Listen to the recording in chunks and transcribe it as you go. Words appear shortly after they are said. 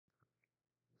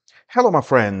Hello, my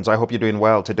friends. I hope you're doing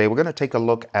well. Today, we're going to take a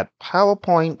look at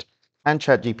PowerPoint and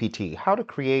ChatGPT, how to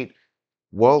create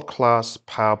world-class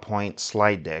PowerPoint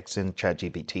slide decks in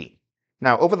ChatGPT.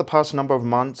 Now, over the past number of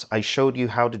months, I showed you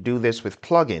how to do this with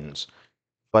plugins,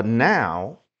 but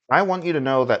now I want you to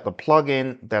know that the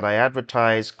plugin that I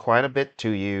advertised quite a bit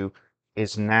to you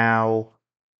is now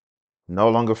no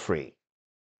longer free.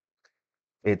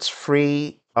 It's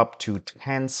free up to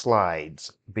 10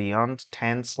 slides. Beyond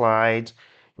 10 slides,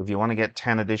 if you want to get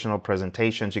 10 additional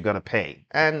presentations, you're going to pay.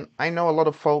 And I know a lot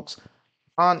of folks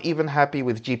aren't even happy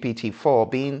with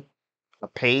GPT-4 being a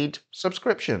paid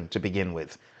subscription to begin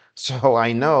with. So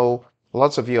I know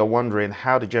lots of you are wondering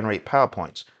how to generate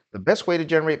PowerPoints. The best way to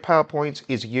generate PowerPoints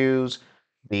is use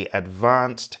the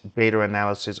advanced data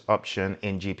analysis option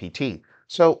in GPT.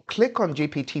 So click on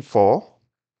GPT-4.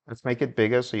 Let's make it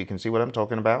bigger so you can see what I'm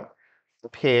talking about.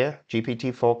 Up here,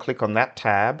 GPT-4, click on that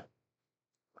tab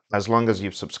as long as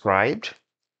you've subscribed.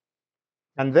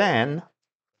 And then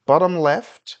bottom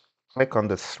left, click on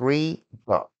the three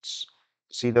dots.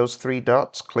 See those three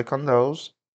dots? Click on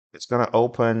those. It's going to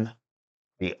open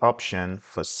the option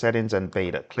for settings and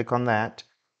beta. Click on that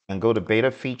and go to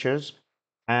beta features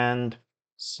and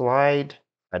slide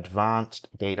advanced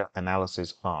data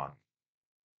analysis on.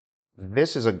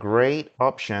 This is a great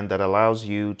option that allows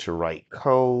you to write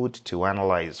code, to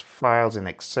analyze files in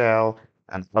Excel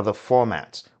and other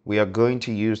formats. We are going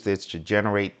to use this to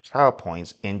generate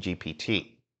PowerPoints in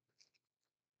GPT.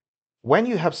 When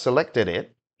you have selected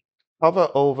it, hover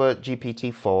over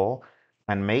GPT-4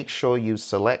 and make sure you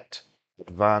select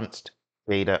Advanced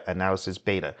Data Analysis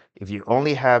Beta. If you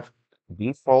only have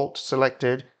default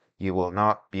selected, you will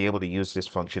not be able to use this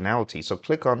functionality. So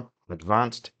click on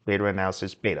Advanced Data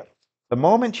Analysis Beta. The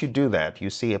moment you do that, you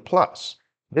see a plus.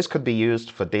 This could be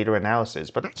used for data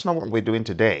analysis, but that's not what we're doing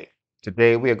today.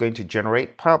 Today, we are going to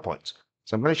generate PowerPoints.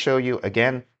 So I'm going to show you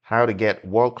again how to get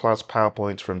world-class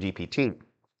PowerPoints from GPT.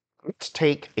 Let's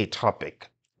take a topic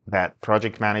that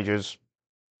project managers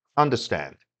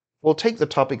understand. We'll take the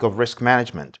topic of risk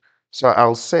management. So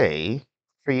I'll say,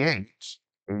 create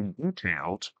a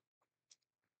detailed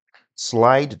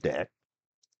slide deck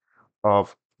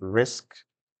of risk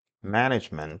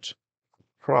management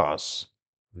across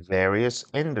various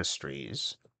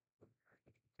industries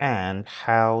and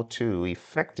how to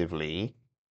effectively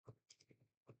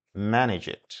manage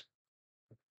it.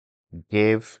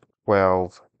 Give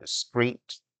 12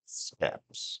 discrete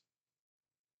steps.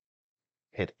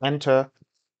 Hit enter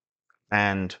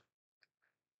and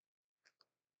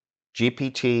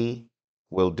GPT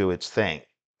will do its thing.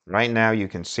 Right now, you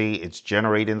can see it's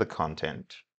generating the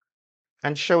content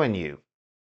and showing you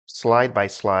slide by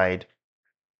slide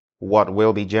what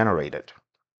will be generated.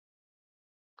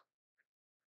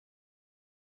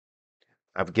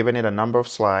 I've given it a number of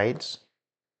slides,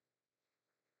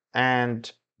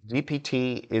 and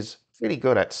GPT is pretty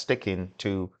good at sticking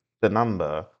to the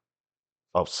number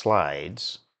of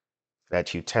slides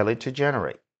that you tell it to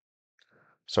generate.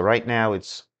 So right now,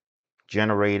 it's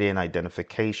generating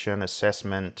identification,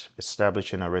 assessment,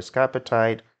 establishing a risk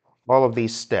appetite, all of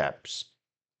these steps.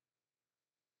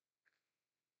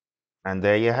 And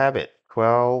there you have it,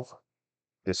 12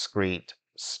 discrete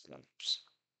steps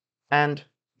and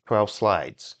 12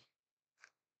 slides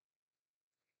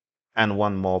and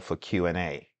one more for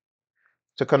Q&A.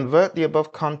 To convert the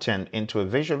above content into a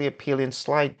visually appealing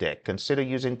slide deck, consider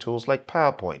using tools like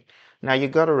PowerPoint. Now you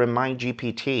got to remind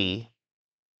GPT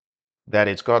that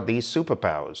it's got these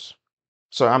superpowers.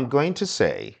 So I'm going to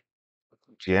say,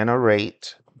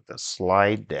 generate the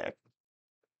slide deck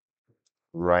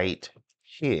right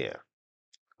here.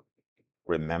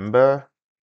 Remember,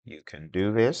 you can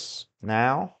do this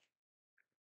now.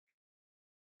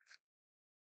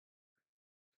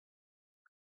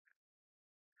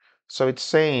 So it's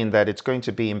saying that it's going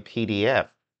to be in PDF,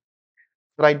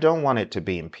 but I don't want it to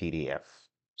be in PDF.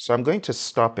 So I'm going to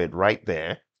stop it right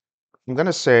there. I'm going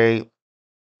to say,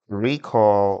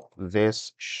 recall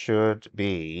this should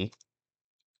be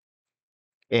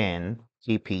in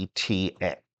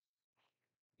GPTX.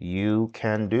 You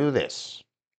can do this.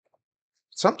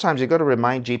 Sometimes you got to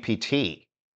remind GPT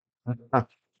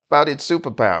about its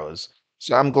superpowers.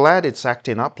 So I'm glad it's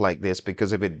acting up like this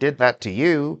because if it did that to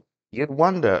you, you'd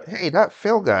wonder, hey, that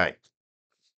Phil guy,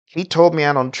 he told me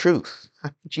an untruth.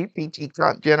 GPT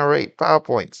can't generate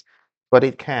PowerPoints, but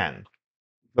it can.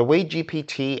 The way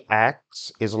GPT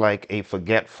acts is like a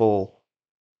forgetful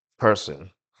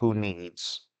person who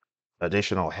needs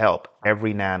additional help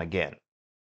every now and again.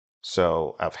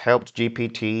 So I've helped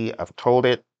GPT, I've told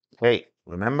it, hey,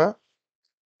 remember,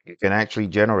 you can actually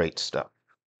generate stuff.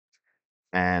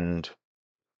 And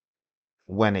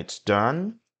when it's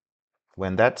done,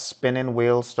 When that spinning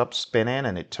wheel stops spinning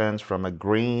and it turns from a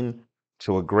green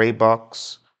to a gray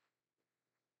box,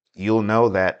 you'll know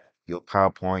that your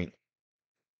PowerPoint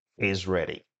is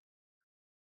ready.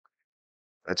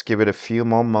 Let's give it a few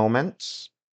more moments.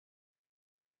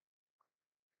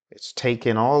 It's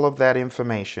taking all of that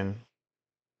information,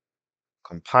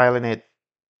 compiling it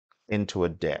into a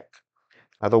deck.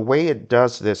 Now, the way it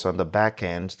does this on the back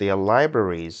end, there are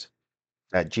libraries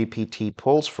that GPT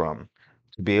pulls from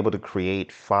to be able to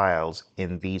create files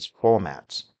in these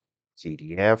formats: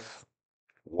 PDF,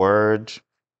 Word,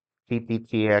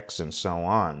 PPTX, and so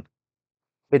on.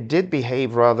 It did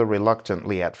behave rather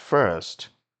reluctantly at first,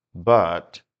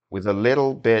 but with a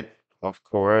little bit of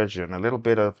coercion, a little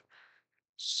bit of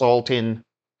salting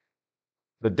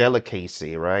the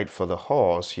delicacy, right, for the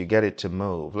horse, you get it to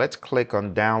move. Let's click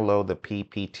on download the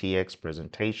PPTX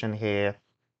presentation here.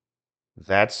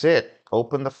 That's it.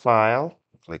 Open the file.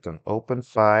 Click on open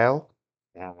file.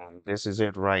 And this is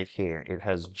it right here. It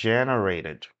has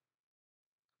generated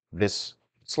this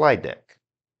slide deck.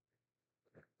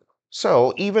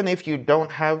 So even if you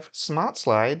don't have smart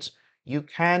slides, you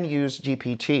can use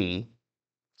GPT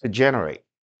to generate.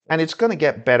 And it's going to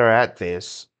get better at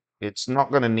this. It's not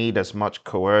going to need as much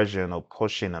coercion or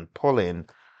pushing and pulling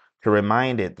to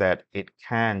remind it that it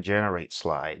can generate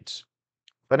slides.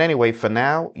 But anyway, for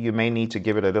now, you may need to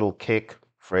give it a little kick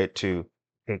for it to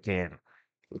kick in.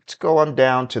 Let's go on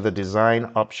down to the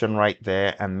design option right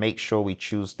there and make sure we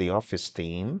choose the office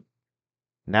theme.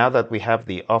 Now that we have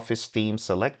the office theme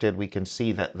selected, we can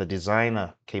see that the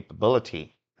designer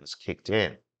capability has kicked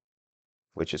in,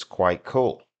 which is quite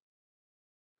cool.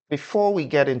 Before we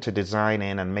get into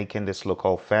designing and making this look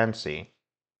all fancy,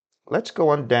 let's go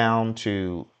on down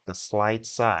to the slide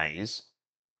size.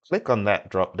 Click on that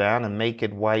drop down and make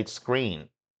it widescreen.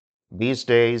 These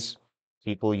days,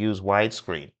 people use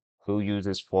widescreen. Who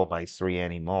uses 4:3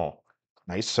 anymore?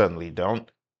 I certainly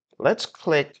don't. Let's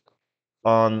click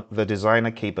on the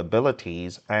designer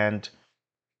capabilities and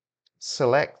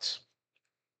select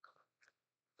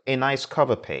a nice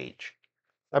cover page.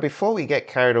 Now, before we get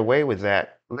carried away with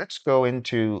that, let's go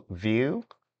into View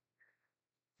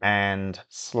and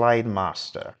Slide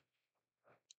Master.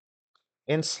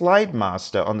 In Slide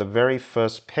Master, on the very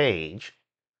first page,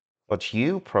 what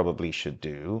you probably should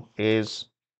do is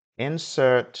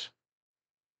insert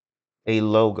a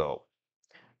logo.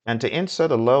 And to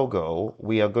insert a logo,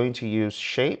 we are going to use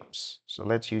shapes. So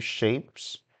let's use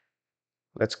shapes.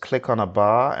 Let's click on a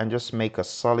bar and just make a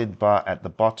solid bar at the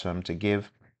bottom to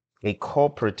give a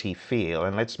corporate-y feel.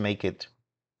 And let's make it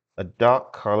a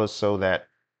dark color so that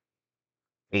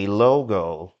a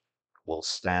logo will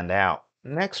stand out.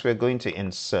 Next, we're going to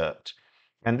insert.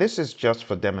 And this is just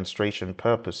for demonstration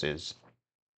purposes.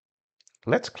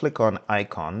 Let's click on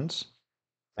icons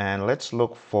and let's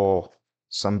look for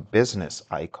some business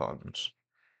icons.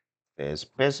 There's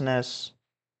business.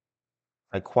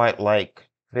 I quite like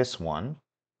this one,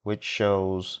 which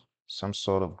shows some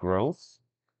sort of growth.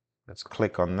 Let's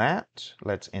click on that.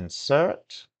 Let's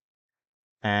insert.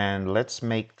 And let's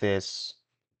make this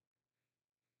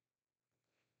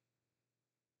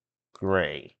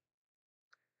gray.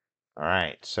 All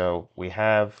right, so we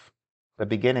have the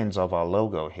beginnings of our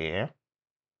logo here.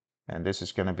 And this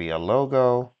is going to be a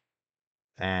logo.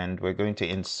 And we're going to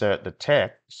insert the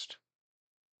text.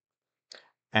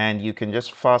 And you can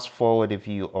just fast forward if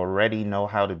you already know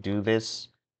how to do this.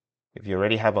 If you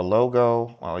already have a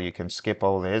logo, well, you can skip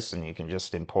all this and you can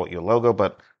just import your logo.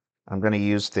 But I'm going to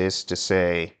use this to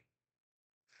say,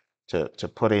 to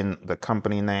put in the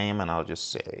company name, and I'll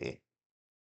just say,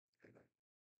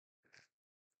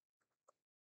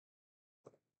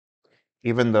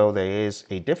 even though there is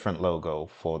a different logo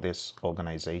for this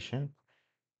organization,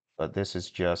 but this is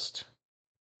just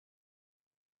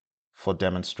for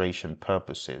demonstration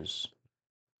purposes.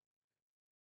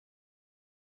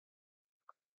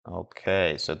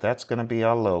 Okay, so that's going to be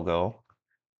our logo.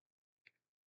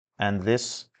 And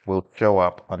this will show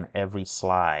up on every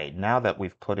slide now that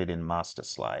we've put it in master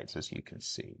slides, as you can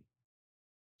see.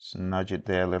 Just nudge it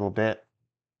there a little bit.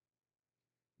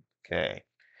 Okay.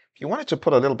 If you wanted to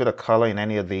put a little bit of color in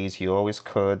any of these, you always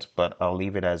could, but I'll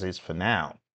leave it as is for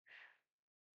now.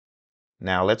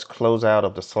 Now let's close out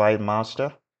of the slide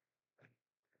master.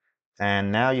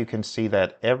 And now you can see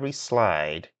that every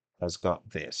slide has got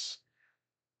this.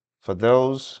 For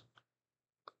those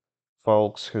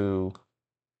folks who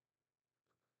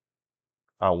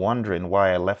are wondering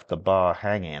why I left the bar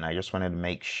hanging, I just wanted to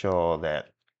make sure that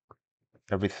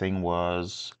everything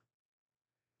was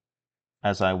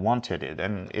as I wanted it.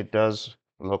 And it does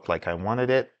look like I wanted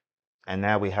it. And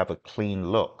now we have a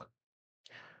clean look.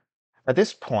 At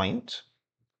this point,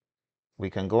 we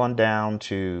can go on down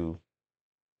to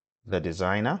the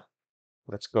designer.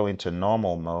 Let's go into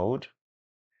normal mode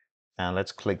and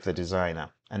let's click the designer.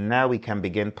 And now we can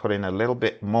begin putting a little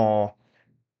bit more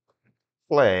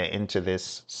flair into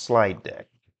this slide deck.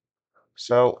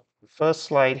 So first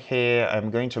slide here,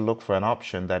 I'm going to look for an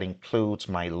option that includes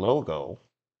my logo.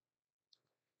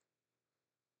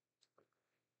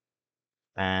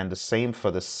 And the same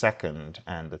for the second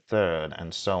and the third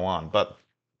and so on. But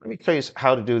let me tell you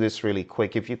how to do this really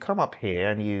quick. If you come up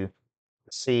here and you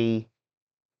see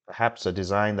perhaps a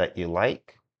design that you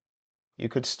like, you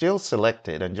could still select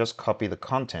it and just copy the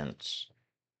contents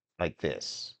like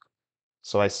this.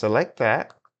 So I select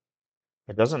that.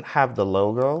 It doesn't have the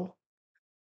logo.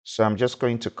 So I'm just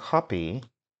going to copy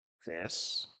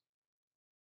this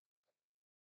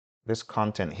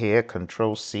content here,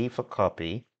 Control C for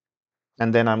copy.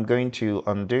 And then I'm going to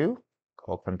undo,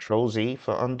 or Control Z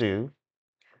for undo.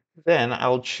 Then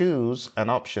I'll choose an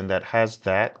option that has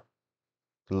that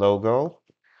logo.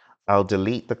 I'll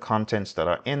delete the contents that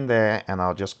are in there and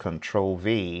I'll just Control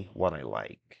V what I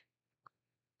like.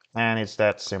 And it's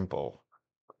that simple.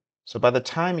 So by the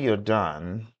time you're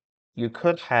done, you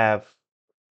could have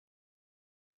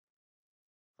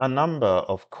a number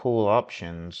of cool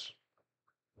options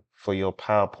for your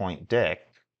PowerPoint deck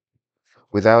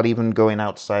without even going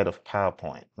outside of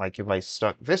PowerPoint. Like if I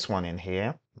stuck this one in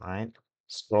here, right?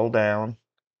 Scroll down,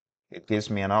 it gives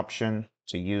me an option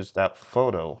to use that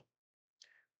photo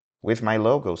with my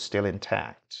logo still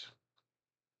intact.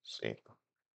 See,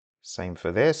 same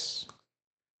for this.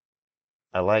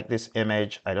 I like this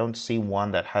image. I don't see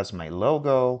one that has my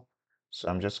logo, so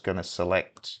I'm just going to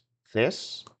select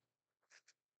this,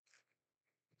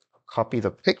 copy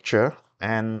the picture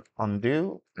and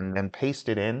undo, and then paste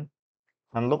it in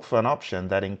and look for an option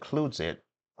that includes it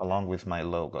along with my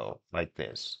logo like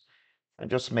this. And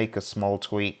just make a small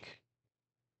tweak,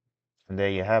 and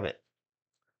there you have it.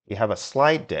 You have a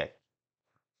slide deck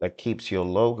that keeps your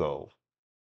logo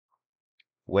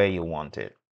where you want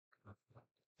it.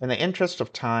 In the interest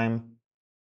of time,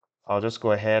 I'll just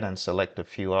go ahead and select a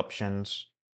few options,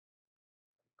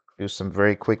 do some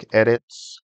very quick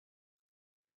edits,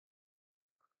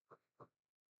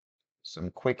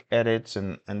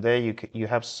 and there you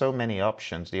have so many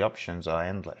options. The options are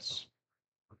endless.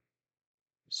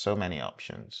 So many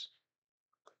options.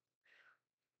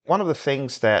 One of the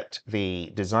things that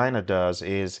the designer does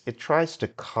is it tries to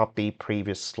copy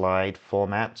previous slide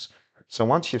formats. So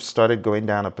once you've started going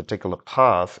down a particular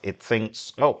path, it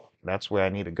thinks, oh, that's where I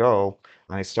need to go.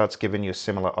 And it starts giving you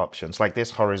similar options, like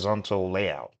this horizontal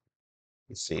layout.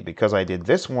 You see, because I did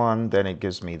this one, then it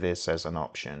gives me this as an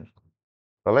option.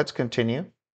 But let's continue.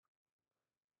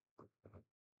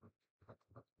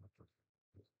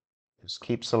 Just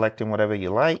keep selecting whatever you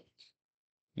like.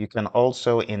 You can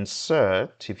also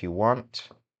insert, if you want,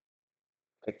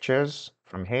 pictures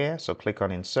from here. So click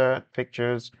on Insert,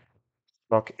 Pictures,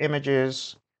 Stock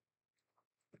Images,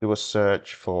 do a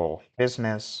search for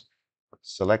business,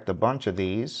 select a bunch of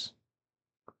these,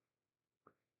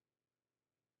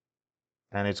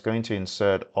 and it's going to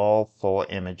insert all 4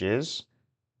 images.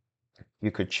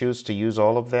 You could choose to use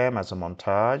all of them as a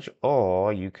montage,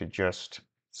 or you could just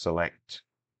select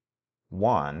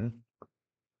one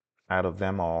out of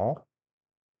them all.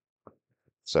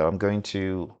 So I'm going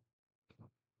to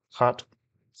cut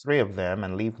 3 of them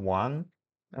and leave one.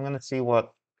 I'm going to see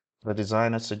what the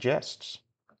designer suggests.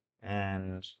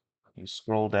 And you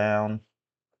scroll down,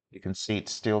 you can see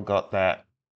it's still got that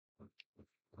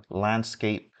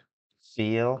landscape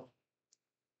feel.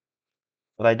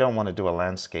 But I don't want to do a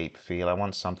landscape feel. I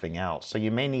want something else. So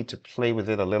you may need to play with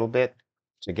it a little bit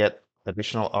to get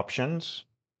additional options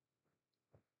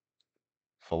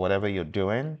for whatever you're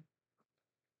doing.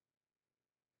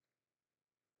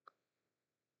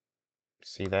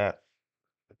 See that?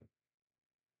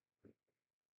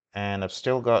 And I've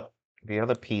still got the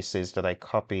other pieces that I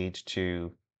copied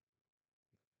to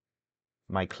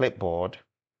my clipboard.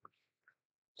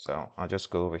 So I'll just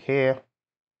go over here.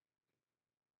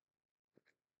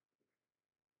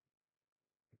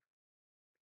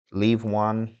 Leave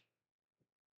one,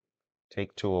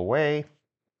 take 2 away,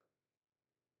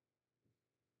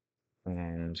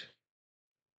 and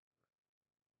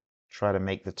try to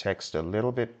make the text a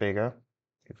little bit bigger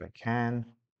if I can.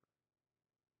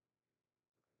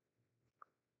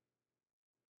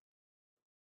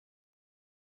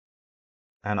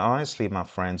 And honestly, my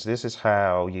friends, this is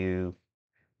how you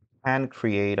can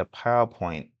create a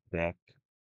PowerPoint deck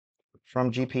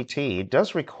from GPT. It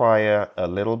does require a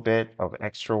little bit of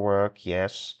extra work,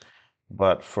 yes,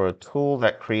 but for a tool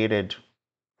that created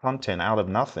content out of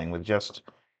nothing with just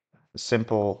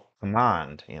simple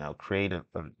command, create a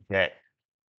deck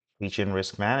featuring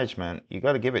risk management, you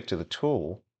got to give it to the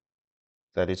tool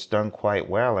that it's done quite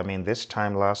well. I mean, this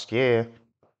time last year,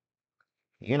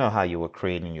 you know how you were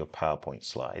creating your PowerPoint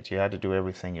slides. You had to do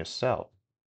everything yourself.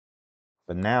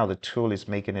 But now the tool is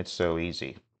making it so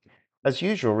easy. As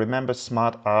usual, remember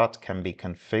Smart Art can be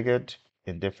configured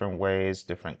in different ways,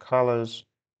 different colors.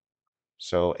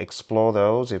 So explore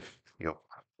those if your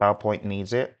PowerPoint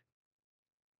needs it.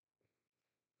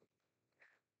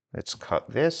 Let's cut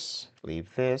this,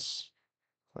 leave this.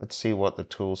 Let's see what the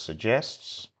tool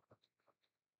suggests.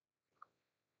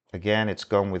 Again, it's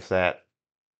gone with that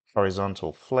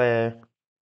horizontal flare.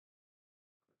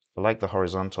 I like the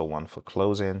horizontal one for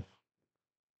closing.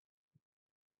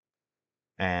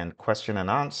 And question and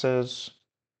answers.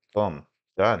 Boom,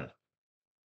 done.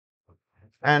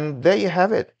 And there you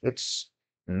have it. It's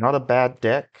not a bad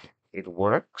deck. It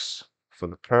works for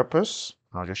the purpose.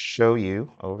 I'll just show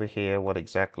you over here what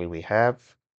exactly we have.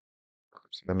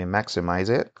 So let me maximize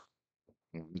it.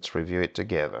 Let's review it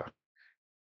together.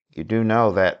 You do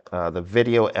know that the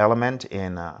video element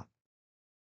in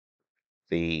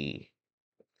the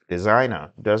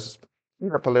designer does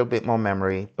eat up a little bit more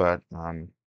memory, but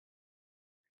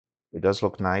it does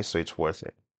look nice, so it's worth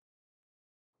it.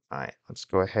 All right, let's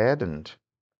go ahead and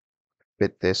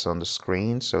fit this on the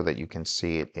screen so that you can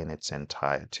see it in its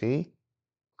entirety.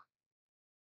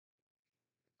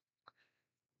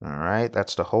 All right,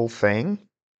 that's the whole thing.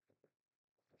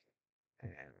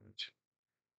 And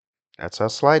that's our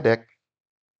slide deck.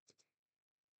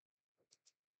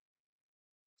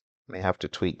 May have to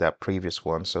tweak that previous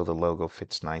one so the logo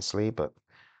fits nicely, but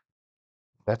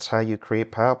that's how you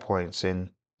create PowerPoints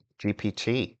in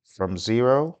GPT. From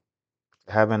zero,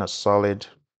 having a solid,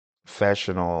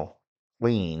 professional,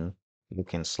 clean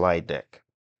looking slide deck.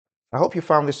 I hope you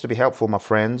found this to be helpful, my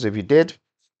friends. If you did,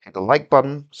 hit the like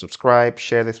button, subscribe,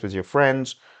 share this with your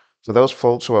friends. For those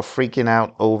folks who are freaking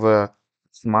out over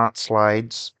smart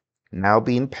slides now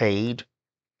being paid,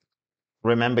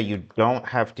 remember you don't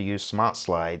have to use smart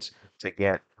slides to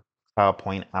get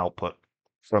PowerPoint output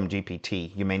from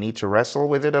GPT. You may need to wrestle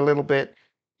with it a little bit.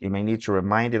 You may need to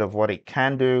remind it of what it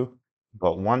can do,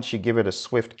 but once you give it a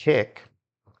swift kick,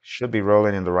 it should be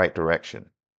rolling in the right direction.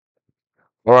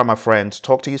 All right, my friends,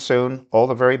 talk to you soon. All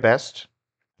the very best.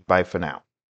 Bye for now.